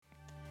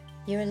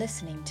You are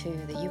listening to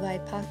the UI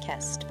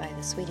podcast by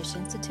the Swedish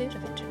Institute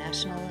of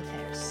International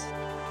Affairs.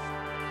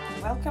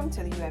 Welcome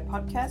to the UI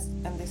podcast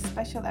and this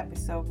special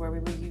episode where we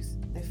will use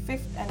the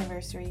 5th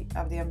anniversary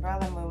of the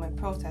umbrella movement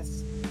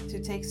protests to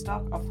take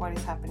stock of what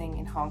is happening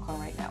in Hong Kong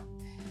right now.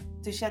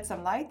 To shed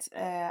some light,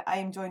 I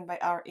am joined by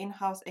our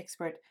in-house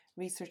expert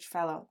research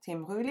fellow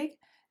Tim Rühlig,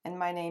 and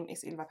my name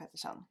is Ylva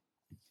Pettersson.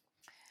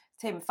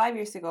 Tim, 5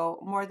 years ago,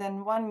 more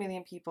than 1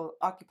 million people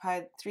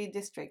occupied 3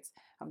 districts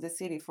of the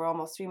city for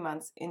almost 3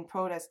 months in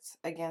protests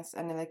against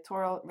an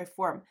electoral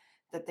reform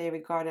that they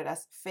regarded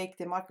as fake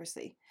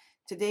democracy.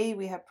 Today,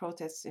 we have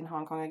protests in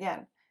Hong Kong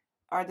again.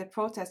 Are the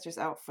protesters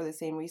out for the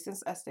same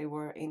reasons as they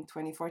were in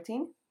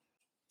 2014?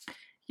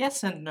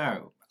 Yes and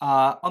no.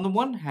 On the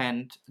one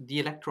hand, the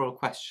electoral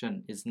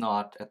question is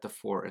not at the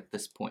fore at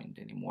this point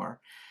anymore.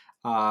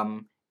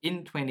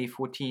 In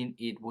 2014,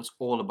 it was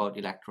all about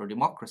electoral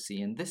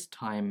democracy, and this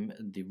time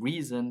the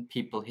reason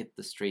people hit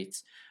the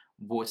streets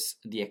was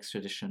the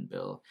extradition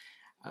bill.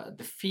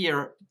 The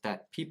fear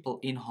that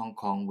people in Hong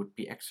Kong would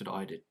be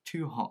extradited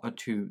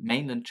to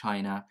mainland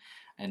China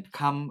and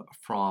come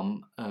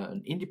from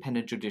an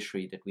independent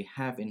judiciary that we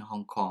have in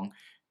Hong Kong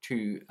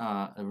to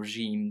a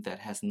regime that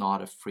has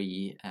not a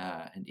free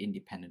and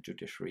independent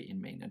judiciary in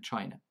mainland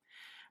China.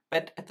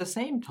 But at the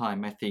same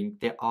time, I think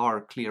there are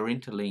clear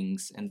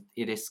interlinks, and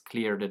it is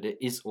clear that it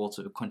is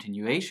also a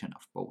continuation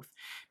of both.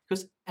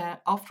 Because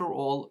after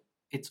all,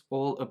 it's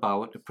all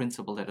about a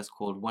principle that is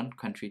called one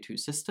country, two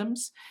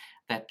systems,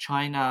 that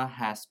China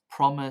has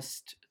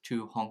promised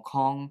to Hong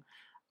Kong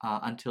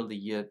until the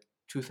year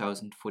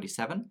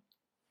 2047.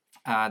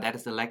 That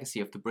is the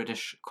legacy of the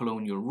British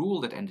colonial rule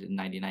that ended in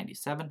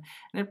 1997,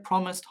 and it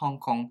promised Hong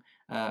Kong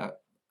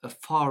a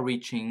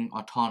far-reaching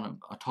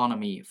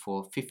autonomy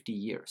for 50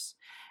 years.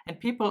 And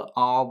people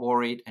are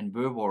worried and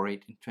were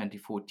worried in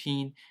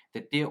 2014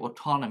 that their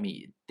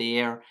autonomy,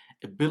 their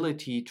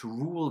ability to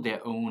rule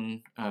their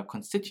own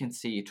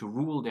constituency, to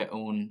rule their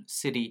own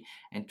city,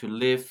 and to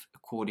live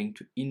according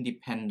to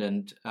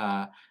independent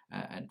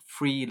and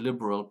free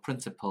liberal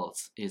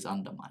principles is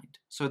undermined.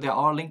 So there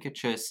are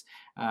linkages.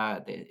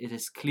 It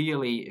is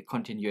clearly a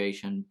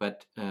continuation,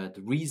 but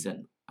the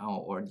reason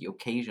or the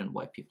occasion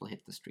why people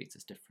hit the streets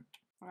is different.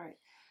 All right.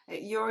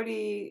 You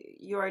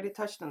already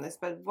touched on this,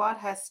 but what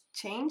has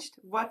changed?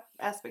 What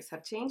aspects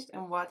have changed,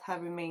 and what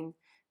have remained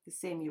the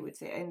same, you would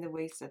say, in the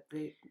ways that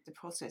the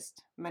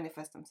protests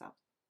manifest themselves?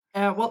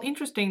 Well,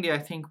 interestingly, I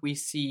think we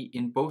see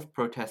in both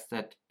protests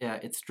that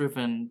it's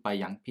driven by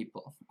young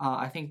people.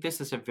 I think this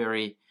is a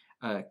very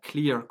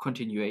clear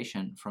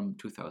continuation from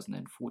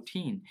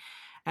 2014.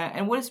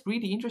 And what is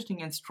really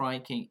interesting and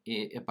striking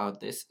about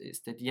this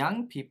is that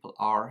young people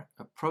are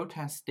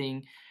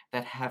protesting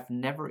that have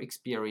never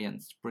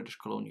experienced British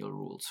colonial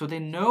rule. So they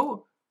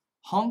know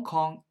Hong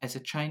Kong as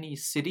a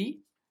Chinese city.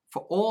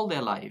 For all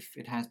their life,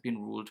 it has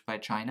been ruled by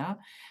China.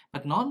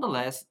 But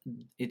nonetheless,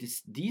 it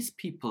is these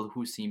people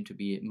who seem to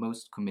be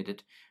most committed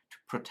to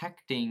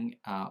protecting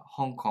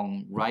Hong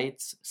Kong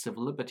rights,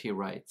 civil liberty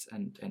rights,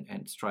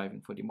 and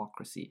striving for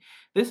democracy.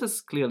 This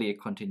is clearly a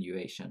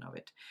continuation of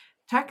it.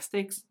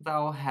 Tactics,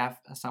 though, have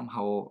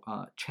somehow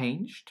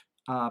changed.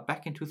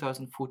 Back in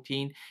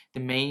 2014, the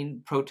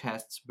main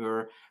protests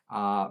were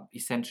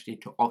essentially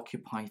to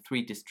occupy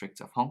 3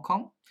 districts of Hong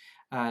Kong.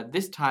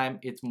 This time,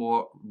 it's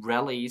more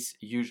rallies,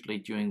 usually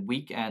during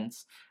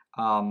weekends.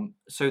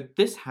 So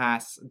this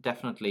has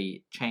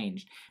definitely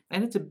changed.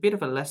 And it's a bit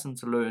of a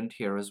lessons learned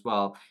here as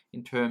well,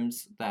 in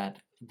terms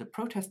that the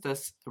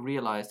protesters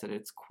realize that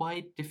it's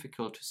quite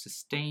difficult to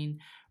sustain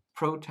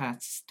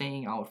protests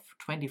staying out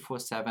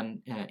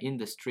 24/7 in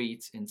the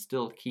streets and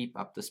still keep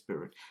up the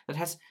spirit. That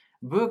has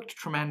worked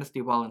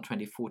tremendously well in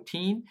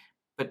 2014,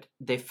 but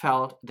they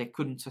felt they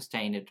couldn't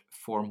sustain it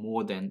for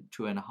more than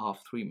 2.5,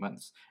 3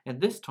 months.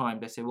 And this time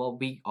they say, well,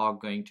 we are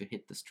going to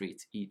hit the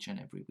streets each and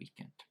every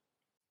weekend.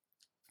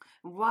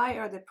 Why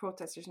are the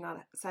protesters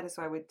not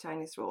satisfied with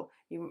Chinese rule?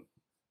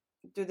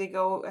 Do they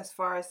go as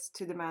far as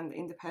to demand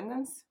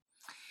independence?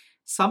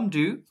 Some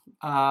do,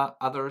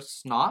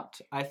 others not.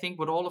 I think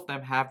what all of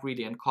them have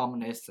really in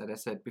common is, as I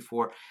said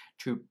before,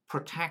 to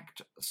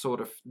protect sort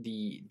of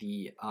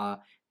the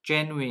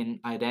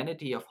genuine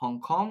identity of Hong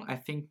Kong. I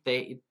think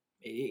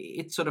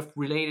it's sort of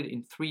related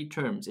in 3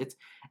 terms.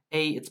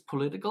 It's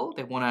political.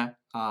 They want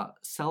to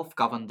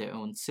self-govern their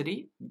own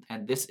city,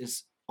 and this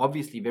is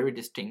obviously very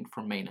distinct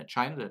from mainland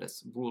China that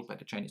is ruled by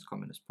the Chinese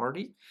Communist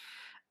Party.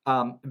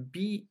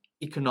 B,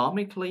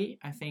 economically,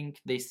 I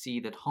think they see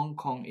that Hong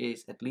Kong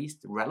is at least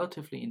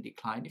relatively in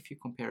decline if you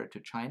compare it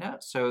to China.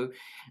 So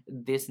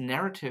this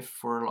narrative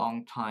for a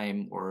long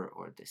time,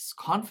 or this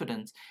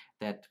confidence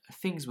that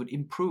things would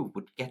improve,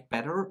 would get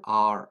better,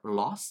 are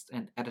lost,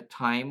 and at a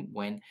time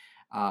when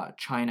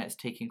China is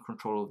taking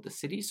control of the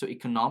city. So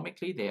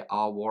economically, they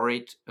are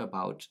worried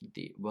about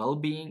the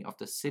well-being of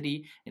the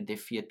city, and they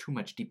fear too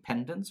much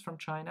dependence from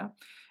China.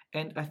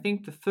 And I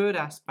think the third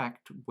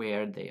aspect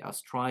where they are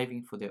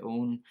striving for their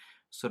own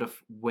sort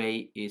of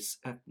way is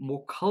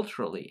more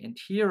culturally. And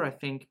here I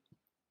think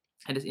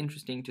it is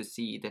interesting to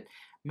see that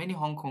many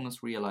Hong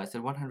Kongers realize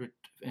that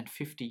and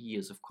 50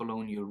 years of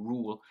colonial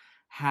rule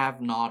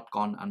have not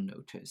gone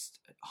unnoticed.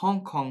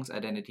 Hong Kong's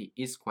identity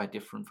is quite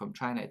different from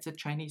China. It's a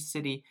Chinese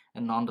city,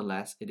 and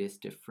nonetheless it is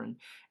different.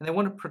 And they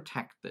want to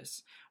protect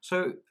this.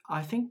 So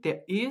I think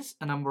there is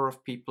a number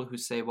of people who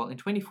say, well, in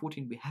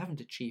 2014 we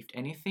haven't achieved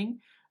anything.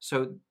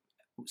 So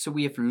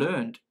we have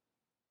learned,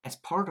 as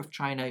part of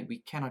China, we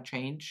cannot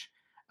change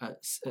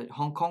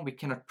Hong Kong, we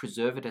cannot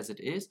preserve it as it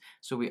is,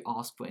 so we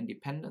ask for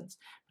independence.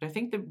 But I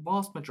think the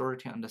vast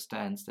majority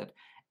understands that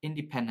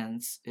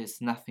independence is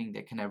nothing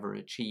they can ever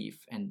achieve,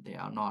 and they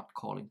are not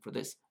calling for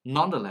this.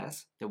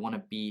 Nonetheless, they want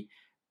to be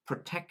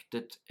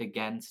protected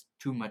against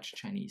too much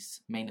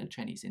mainland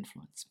Chinese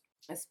influence.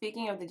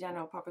 Speaking of the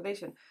general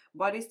population,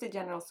 what is the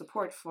general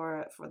support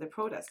for the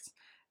protests?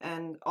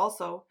 And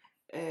also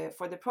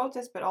for the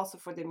protests, but also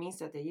for the means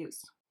that they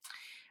use?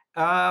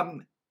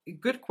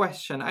 Good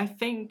question. I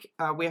think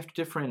we have to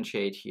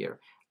differentiate here.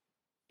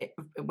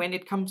 When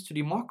it comes to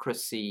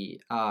democracy,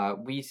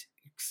 we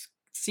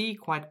see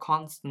quite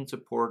constant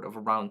support of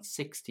around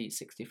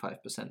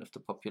 60-65% of the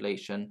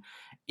population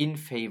in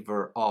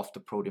favor of the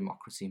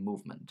pro-democracy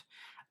movement.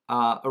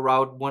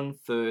 Around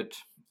one-third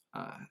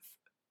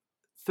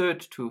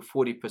to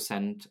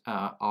 40%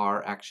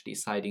 are actually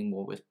siding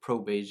more with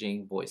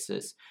pro-Beijing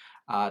voices.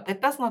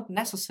 That does not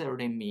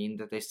necessarily mean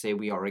that they say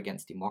we are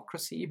against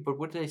democracy, but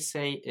what they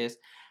say is,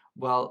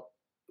 well,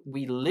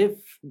 they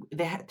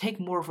take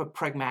more of a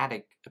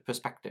pragmatic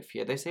perspective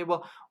here. They say,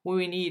 well, what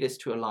we need is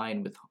to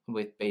align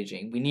with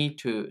Beijing. We need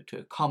to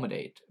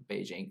accommodate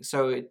Beijing.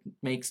 So it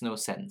makes no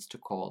sense to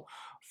call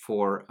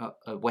for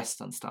a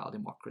Western-style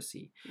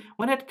democracy.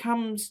 When it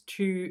comes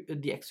to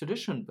the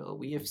extradition bill,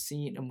 we have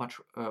seen a much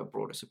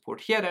broader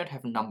support. Here I don't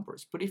have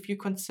numbers, but if you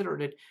consider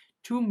that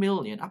 2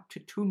 million, up to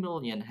 2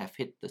 million have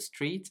hit the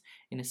streets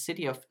in a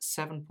city of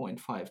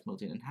 7.5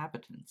 million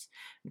inhabitants.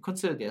 And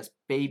consider there's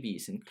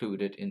babies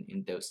included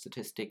in those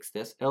statistics.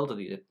 There's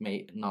elderly that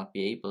may not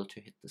be able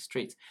to hit the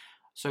streets.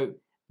 So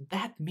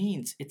that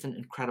means it's an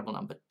incredible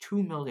number,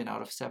 2 million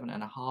out of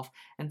 7.5.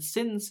 And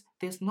since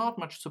there's not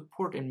much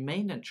support in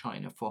mainland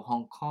China for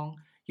Hong Kong,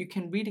 you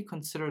can really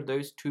consider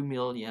those 2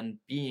 million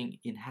being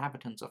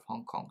inhabitants of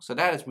Hong Kong. So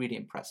that is really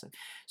impressive.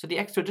 So the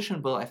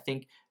extradition bill, I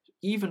think,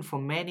 even for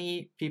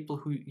many people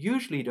who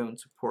usually don't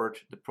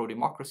support the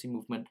pro-democracy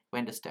movement,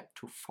 went a step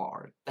too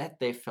far. That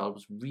they felt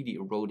was really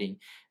eroding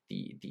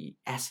the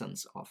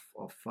essence of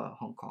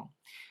Hong Kong.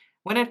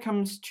 When it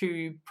comes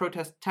to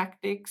protest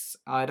tactics,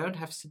 I don't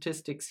have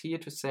statistics here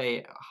to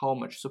say how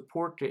much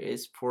support there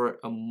is for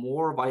a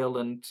more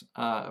violent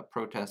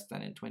protest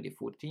than in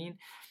 2014.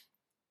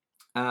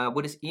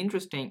 What is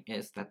interesting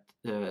is that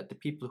the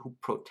people who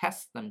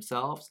protest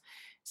themselves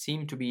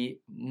seem to be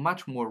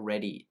much more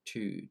ready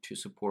to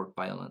support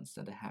violence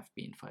than they have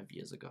been 5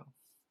 years ago.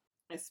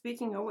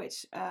 Speaking of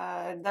which,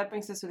 that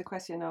brings us to the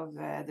question of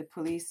the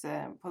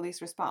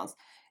police response.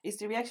 Is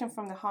the reaction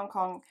from the Hong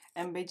Kong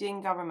and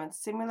Beijing government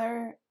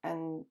similar,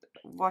 and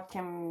what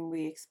can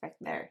we expect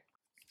there?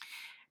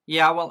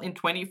 Yeah, well, in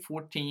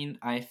 2014,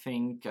 I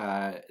think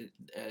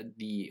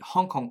the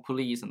Hong Kong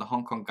police and the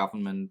Hong Kong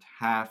government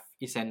have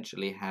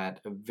essentially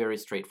had a very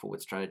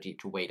straightforward strategy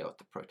to wait out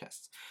the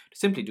protests. To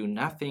simply do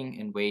nothing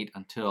and wait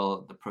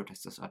until the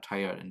protesters are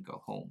tired and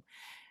go home.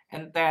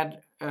 And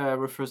that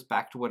refers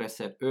back to what I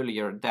said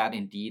earlier, that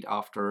indeed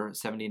after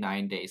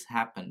 79 days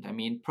happened. I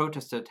mean,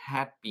 protesters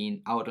had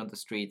been out on the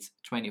streets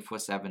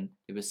 24/7.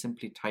 They were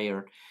simply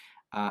tired.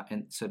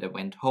 And so they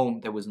went home.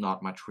 There was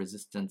not much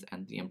resistance,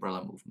 and the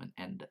umbrella movement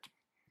ended.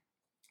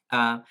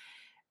 And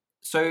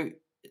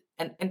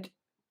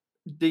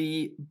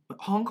the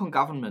Hong Kong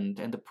government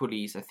and the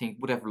police, I think,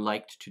 would have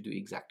liked to do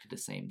exactly the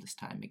same this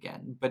time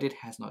again, but it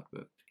has not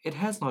worked. It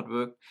has not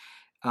worked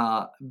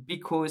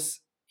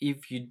because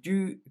if you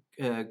do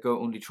go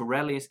only to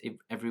rallies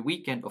every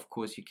weekend, of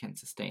course, you can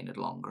sustain it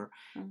longer.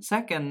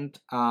 Second,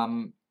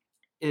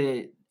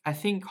 I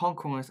think Hong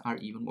Kongers are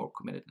even more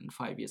committed than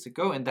 5 years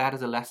ago, and that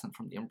is a lesson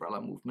from the umbrella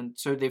movement.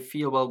 So they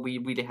feel, well, we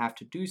really have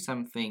to do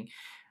something,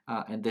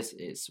 and this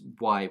is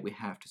why we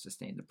have to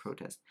sustain the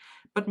protest.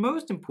 But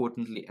most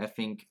importantly, I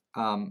think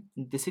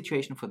the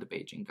situation for the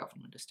Beijing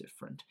government is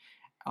different.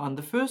 On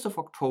the 1st of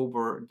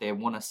October, they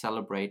want to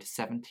celebrate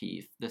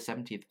the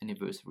 70th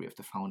anniversary of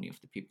the founding of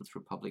the People's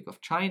Republic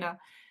of China.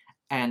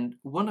 And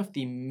one of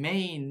the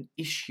main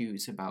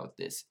issues about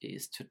this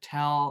is to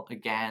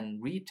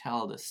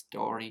retell the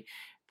story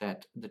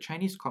that the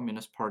Chinese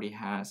Communist Party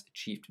has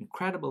achieved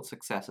incredible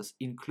successes,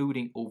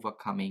 including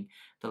overcoming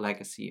the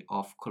legacy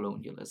of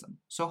colonialism.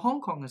 So Hong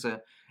Kong is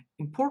an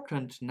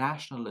important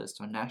nationalist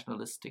or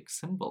nationalistic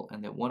symbol,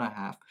 and they want to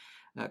have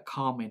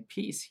calm and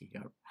peace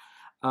here.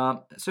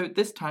 So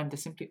this time, they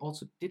simply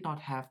also did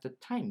not have the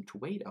time to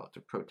wait out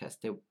the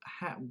protest. They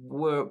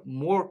were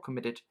more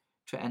committed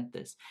to end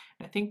this.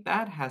 And I think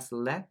that has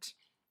led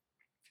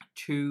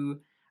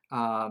to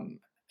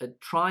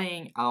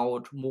trying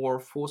out more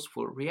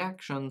forceful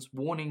reactions,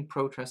 warning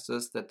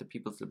protesters that the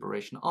People's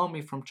Liberation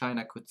Army from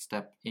China could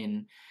step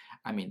in.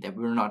 I mean, they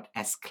were not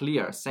as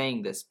clear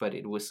saying this, but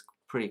it was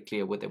pretty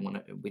clear what they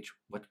wanted,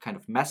 what kind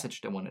of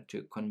message they wanted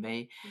to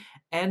convey,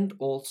 and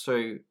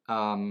also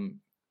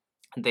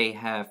they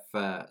have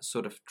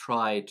sort of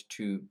tried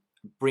to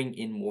bring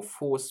in more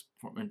force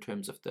in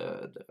terms of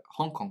the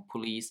Hong Kong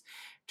police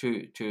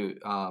to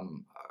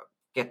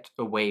get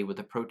away with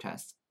the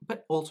protests.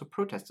 But also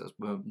protesters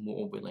were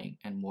more willing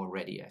and more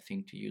ready, I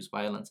think, to use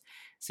violence,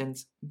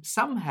 since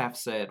some have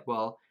said,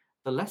 well,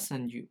 the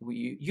lesson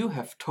you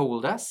have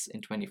told us in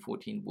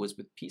 2014 was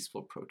with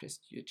peaceful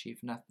protests you achieve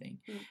nothing.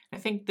 I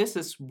think this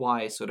is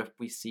why sort of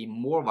we see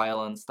more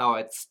violence. Though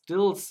I'd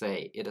still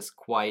say it is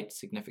quite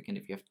significant.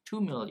 If you have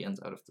 2 million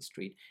out of the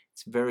street,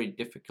 it's very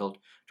difficult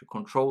to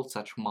control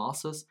such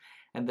masses,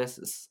 and this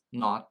is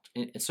not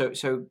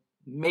so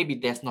maybe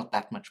there's not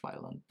that much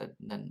violence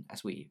than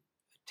as we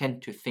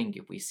tend to think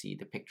if we see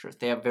the pictures.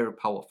 They are very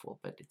powerful,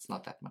 but it's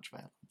not that much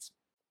violence.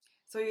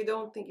 So you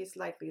don't think it's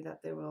likely that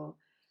there will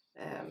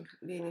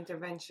be an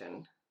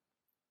intervention?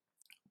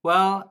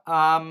 Well,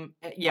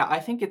 yeah, I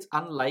think it's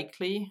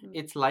unlikely.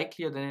 It's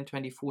likelier than in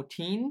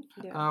 2014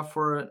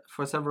 for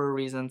several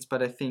reasons,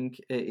 but I think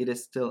it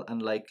is still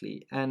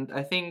unlikely. And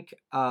I think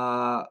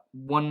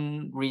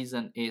one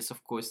reason is,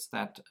 of course,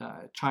 that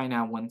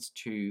China wants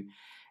to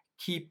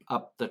keep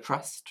up the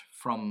trust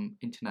from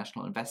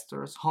international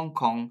investors. Hong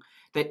Kong,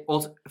 they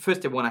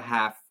want to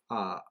have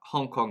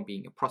Hong Kong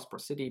being a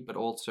prosperous city, but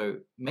also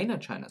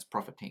mainland China is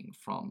profiting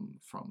from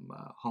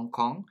Hong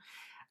Kong.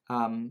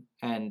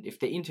 And if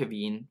they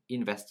intervene,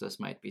 investors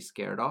might be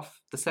scared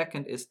off. The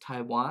second is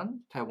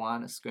Taiwan.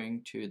 Taiwan is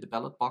going to the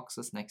ballot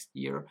boxes next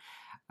year,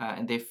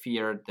 and they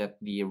fear that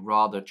the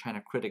rather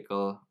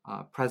China-critical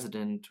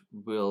president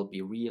will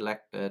be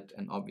re-elected.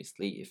 And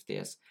obviously, if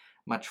there's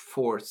much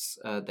force,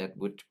 that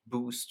would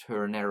boost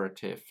her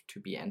narrative to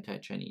be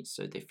anti-Chinese.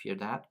 So they fear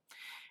that.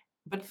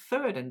 But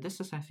third, and this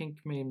is, I think,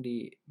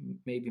 maybe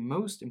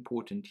most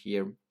important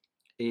here,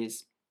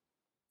 is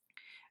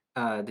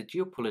the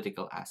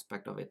geopolitical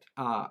aspect of it.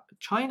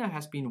 China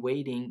has been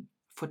waiting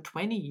for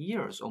 20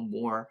 years or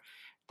more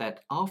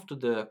that after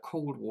the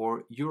Cold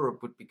War,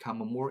 Europe would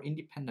become a more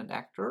independent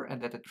actor and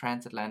that the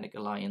transatlantic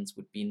alliance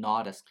would be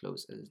not as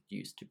close as it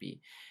used to be.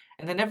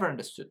 And they never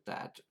understood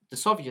that. The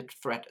Soviet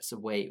threat is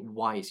away.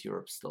 Why is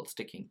Europe still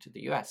sticking to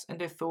the US? And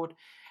they thought,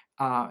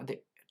 they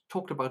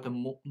talked about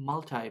the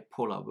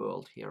multipolar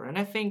world here. And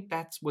I think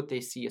that's what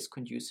they see as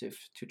conducive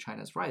to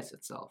China's rise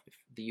itself, if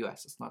the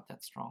US is not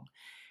that strong.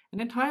 And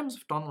in times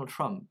of Donald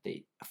Trump,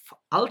 they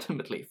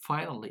ultimately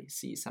finally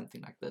see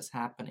something like this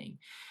happening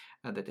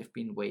that they've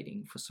been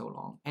waiting for so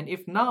long. And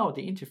if now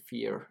they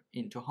interfere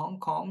into Hong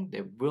Kong,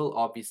 they will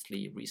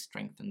obviously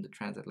re-strengthen the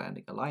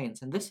transatlantic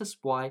alliance. And this is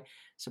why,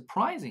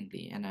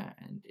 surprisingly, and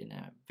in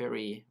a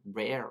very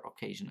rare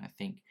occasion, I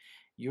think,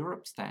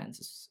 Europe's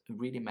stance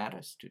really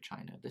matters to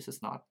China. This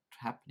is not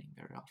happening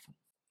very often.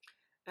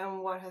 And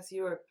what has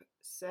Europe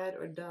said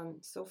or done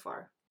so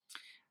far?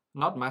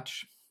 Not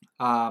much.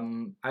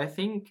 I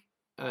think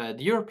the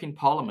European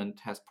Parliament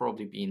has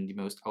probably been the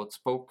most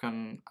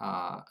outspoken,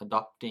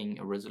 adopting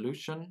a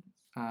resolution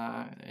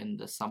in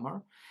the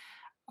summer.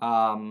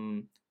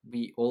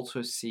 We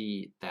also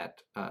see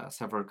that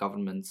several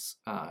governments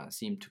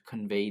seem to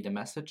convey the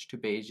message to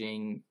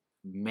Beijing,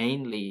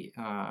 mainly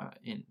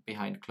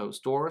behind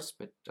closed doors.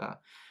 But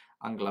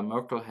Angela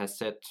Merkel has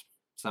said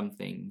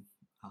something,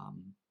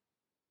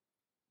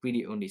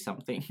 really only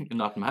something,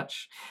 not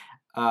much.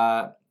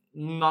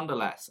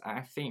 Nonetheless,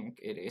 I think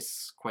it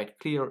is quite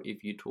clear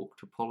if you talk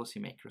to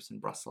policymakers in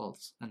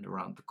Brussels and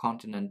around the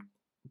continent,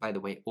 by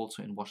the way,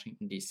 also in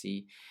Washington,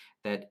 D.C.,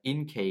 that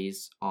in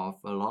case of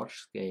a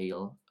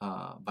large-scale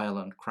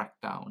violent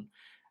crackdown,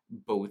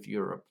 both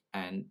Europe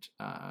and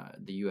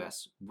the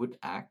US would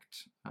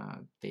act.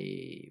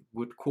 They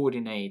would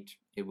coordinate.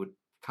 It would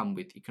come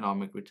with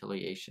economic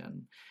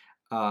retaliation.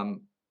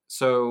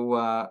 So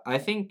I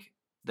think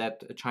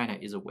that China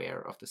is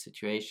aware of the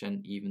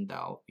situation, even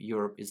though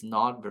Europe is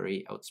not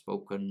very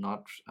outspoken,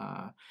 not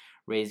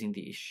raising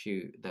the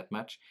issue that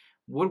much.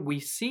 What we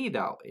see,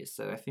 though, is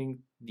that I think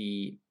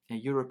the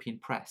European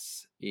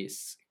press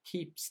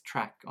keeps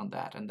track on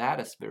that, and that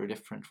is very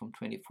different from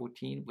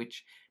 2014,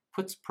 which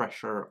puts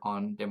pressure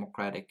on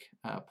democratic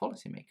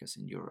policymakers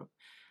in Europe.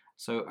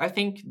 So I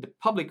think the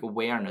public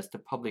awareness, the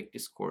public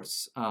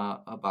discourse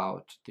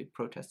about the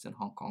protests in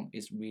Hong Kong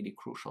is really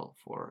crucial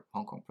for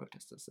Hong Kong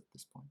protesters at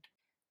this point.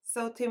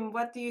 So, Tim,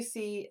 what do you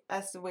see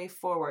as the way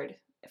forward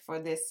for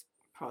this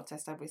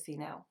protest that we see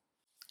now?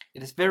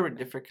 It is very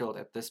difficult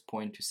at this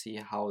point to see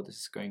how this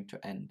is going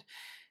to end,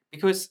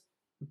 because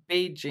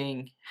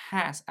Beijing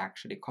has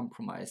actually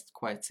compromised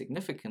quite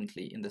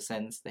significantly in the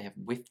sense they have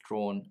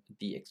withdrawn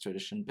the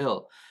extradition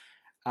bill.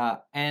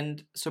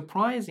 And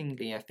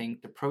surprisingly, I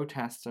think the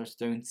protesters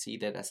don't see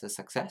that as a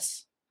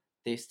success.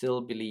 They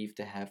still believe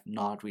they have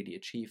not really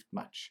achieved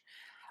much.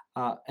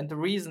 And the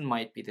reason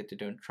might be that they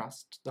don't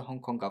trust the Hong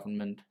Kong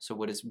government. So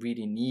what is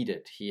really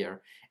needed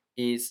here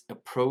is a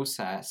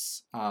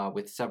process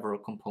with several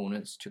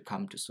components to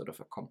come to sort of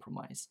a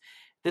compromise.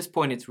 At this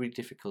point, it's really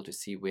difficult to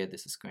see where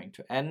this is going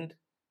to end.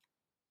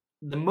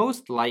 The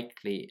most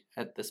likely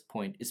at this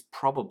point is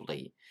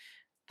probably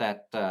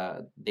that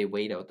they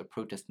wait out the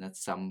protest and at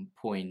some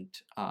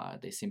point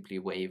they simply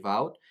wave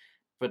out.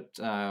 But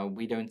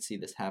we don't see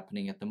this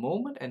happening at the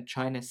moment, and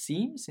China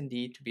seems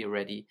indeed to be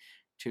ready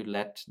to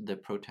let the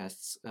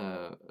protests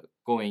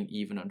going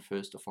even on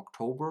 1st of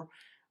October.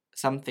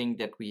 Something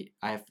that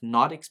I have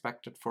not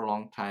expected for a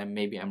long time.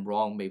 Maybe I'm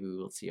wrong. Maybe we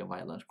will see a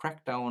violent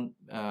crackdown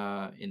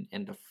in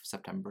end of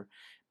September.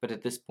 But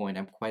at this point,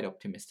 I'm quite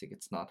optimistic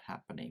it's not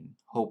happening,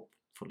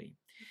 hopefully.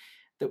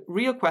 The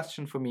real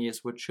question for me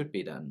is what should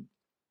be done.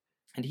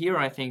 And here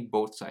I think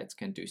both sides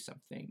can do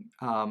something.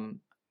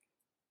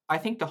 I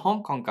think the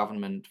Hong Kong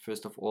government,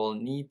 first of all,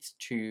 needs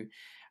to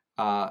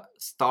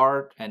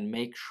start and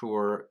make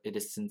sure it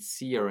is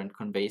sincere and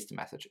conveys the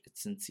message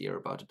it's sincere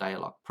about a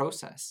dialogue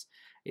process.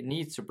 It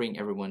needs to bring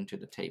everyone to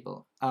the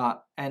table.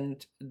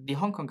 And the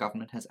Hong Kong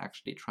government has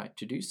actually tried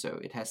to do so.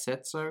 It has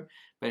said so,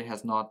 but it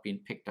has not been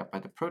picked up by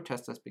the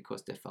protesters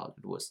because they felt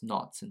it was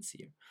not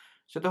sincere.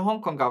 So the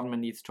Hong Kong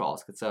government needs to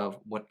ask itself,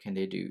 what can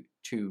they do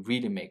to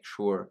really make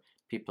sure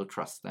people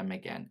trust them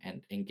again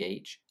and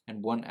engage?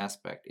 And one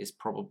aspect is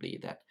probably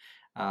that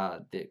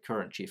the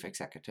current chief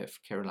executive,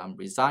 Carrie Lam,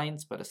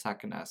 resigns, but a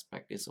second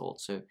aspect is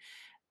also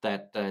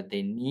that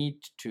they need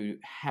to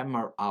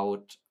hammer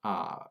out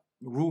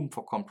room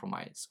for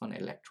compromise on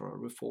electoral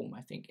reform,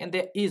 I think. And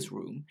there is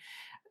room.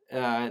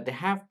 There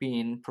have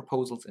been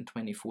proposals in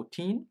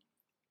 2014.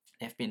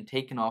 They have been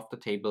taken off the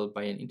table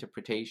by an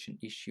interpretation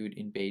issued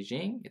in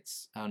Beijing.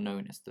 It's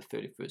known as the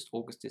 31st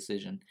August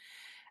decision.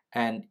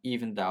 And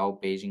even though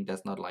Beijing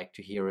does not like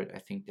to hear it, I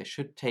think they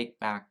should take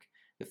back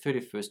the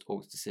 31st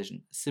August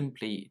decision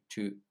simply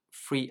to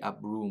free up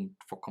room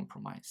for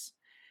compromise.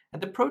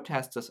 And the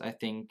protesters, I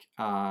think,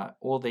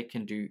 all they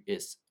can do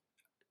is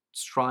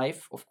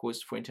strive, of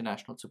course, for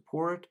international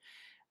support,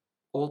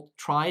 or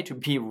try to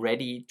be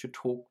ready to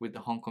talk with the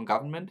Hong Kong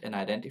government and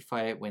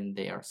identify when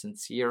they are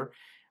sincere.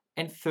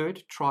 And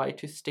third, try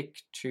to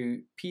stick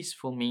to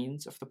peaceful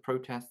means of the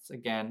protests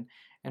again.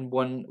 And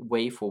one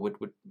way forward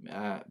would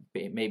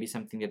be maybe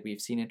something that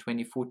we've seen in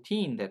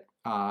 2014, that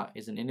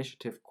is an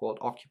initiative called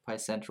Occupy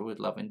Central with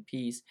Love and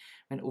Peace,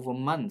 and over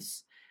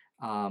months,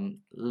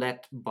 led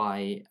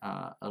by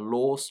a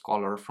law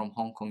scholar from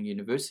Hong Kong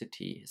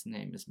University. His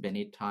name is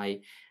Benny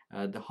Tai.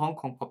 The Hong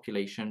Kong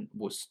population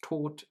was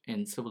taught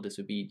in civil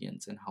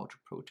disobedience and how to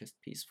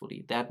protest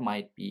peacefully. That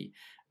might be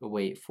a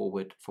way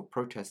forward for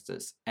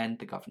protesters and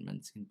the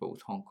governments in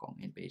both Hong Kong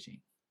and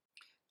Beijing.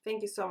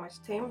 Thank you so much,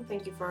 Tim.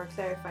 Thank you for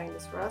clarifying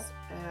this for us.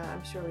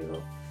 I'm sure we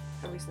will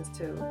have reasons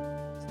to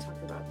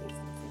talk about these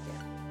things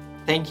again.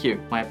 Thank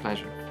you. My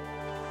pleasure.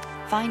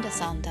 Find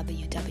us on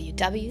www.ui.sc.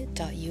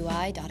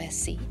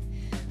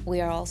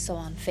 We are also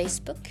on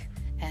Facebook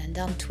and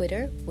on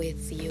Twitter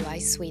with UI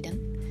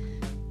Sweden.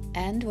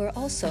 And we're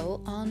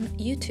also on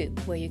YouTube,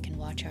 where you can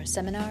watch our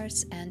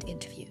seminars and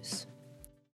interviews.